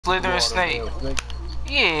slithering snake.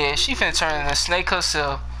 Yeah, she finna turn into a snake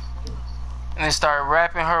herself. And then start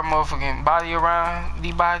wrapping her motherfucking body around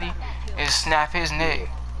the body and snap his neck.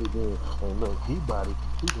 He did. And look, he gonna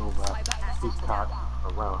wrap his cock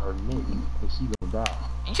around her neck and she gonna die.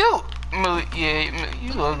 You, Millie, yeah,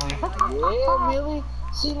 you ugly. Yeah, Millie.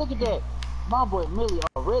 See, look at that. My boy Millie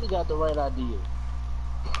already got the right idea.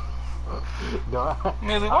 No,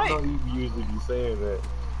 Millie, I know he usually be saying that.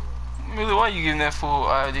 Millie, why you giving that fool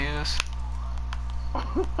ideas?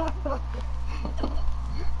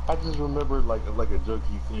 I just remembered like a joke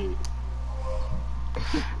he said.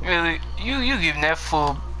 Millie, you giving that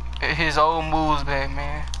fool his old moves back,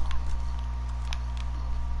 man.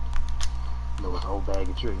 No, his whole bag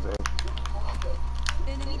of tricks, eh?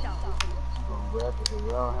 Wrap it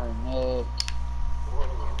around her neck.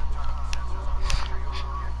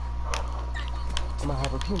 I'm gonna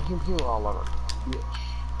have her pew pew pew all over. Bitch.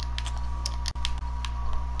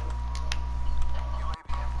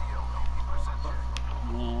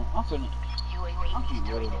 Man, I'm finna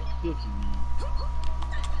ready to cook you, man.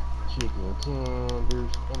 Chicken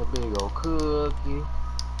tenders and a big old cookie.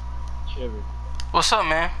 Trevor, What's up,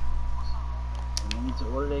 man? you want me to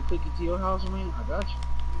order that cookie to your house, man? I got you.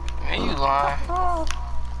 Man, you lying.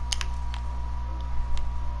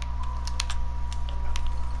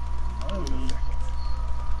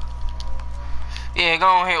 Yeah,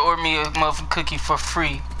 go ahead and order me a motherfucking cookie for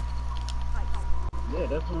free. Yeah,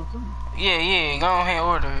 that's what I'm saying. Yeah, go ahead and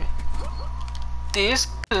order it. This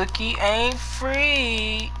cookie ain't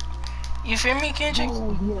free. You feel me, Kendrick?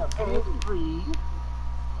 Oh, yeah, pay free.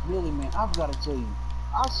 Really, man, I've got to tell you,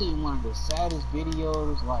 I seen one of the saddest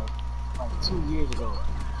videos like 2 years ago.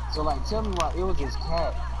 So like, tell me why. It was this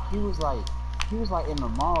cat. He was like in the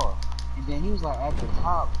mall, and then he was like at the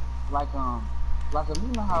top, you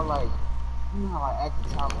know how at the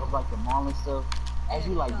top of like the mall and stuff, as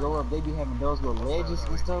you like go up, they be having those little ledges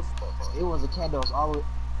and stuff. So it was a cat that was all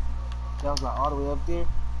the way up there,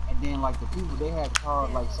 and then like the people, they had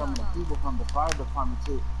called like some of the people from the fire department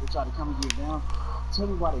to try to come and get down. Tell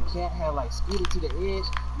me why the cat had like scooted to the edge,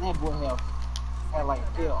 and that boy had like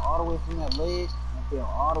fell all the way from that ledge and fell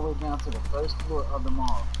all the way down to the first floor of the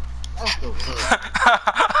mall. That's the worst.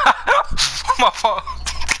 My fault.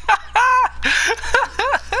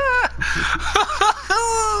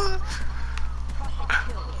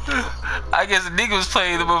 I guess the nigga was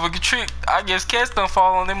playing the motherfucking trick. I guess cats don't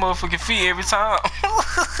fall on their motherfucking feet every time.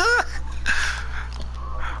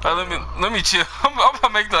 Let me chill. I'm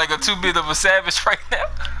gonna make like a 2-bit of a savage right now.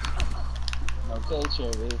 Okay,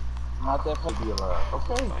 Trevor. Not that funny.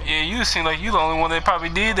 Okay. Yeah, you seem like you the only one that probably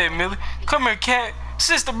did that, Millie. Come here, cat.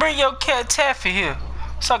 Sister, bring your cat Taffy here,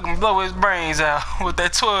 so I can blow his brains out with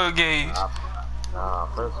that 12 gauge. Nah,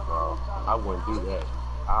 first of all, I wouldn't do that.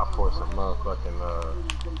 I'll pour some motherfucking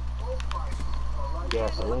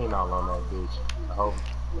gasoline all on that bitch. I hope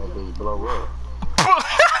that bitch blow up.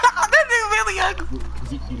 That dude really ugly.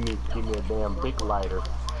 Give me a damn big lighter.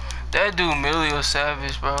 That dude Millie a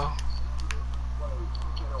savage, bro.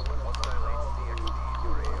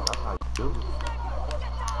 That's how you do it.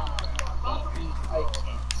 I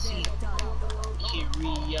can't see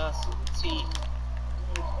curiosity.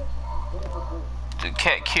 The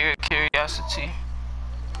cat curiosity.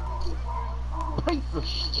 Piece of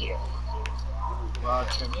shit. Wow,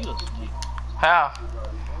 Trevor, you a snake. How?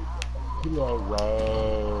 You know,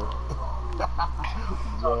 well.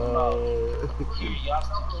 Talking about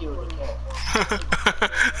curiosity killed the cat.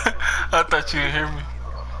 I thought you didn't hear me.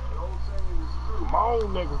 Come on,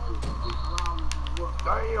 nigga.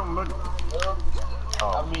 Damn, nigga. I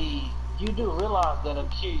mean, you do realize that a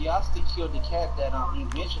curiosity killed the cat that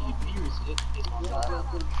eventually Beerus is gonna die.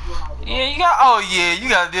 Yeah, you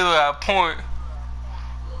got to deal with that point.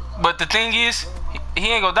 But the thing is, he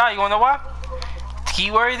ain't gonna die. You wanna know why? The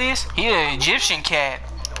key word is, he an Egyptian cat.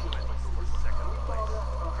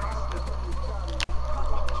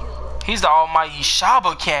 He's the almighty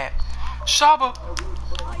Shaba cat. Shaba.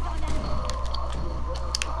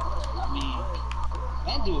 I mean,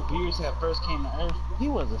 that dude Beerus had first came to Earth, he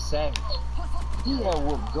was a savage. He had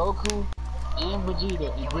whooped Goku and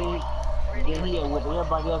Vegeta, and then he had whooped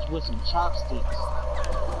everybody else with some chopsticks.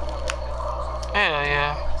 Hell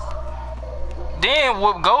yeah. Then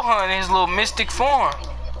whoop Gohan in his little mystic form.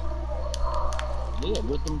 Yeah,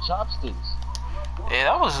 with them chopsticks. Yeah,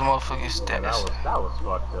 that was motherfucking status. That was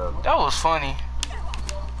fucked up. That was funny.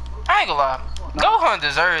 I ain't gonna lie. Gohan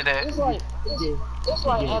deserved that. It's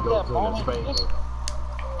like at that moment.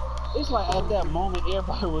 It's like at that moment,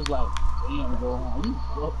 everybody was like, "Damn, Gohan, you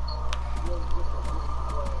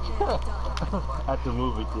fucked." At the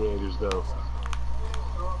movie theaters, though.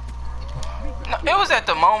 No, it was at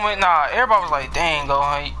the moment. Nah, everybody was like, "Dang, go,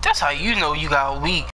 honey. That's how you know you got weak."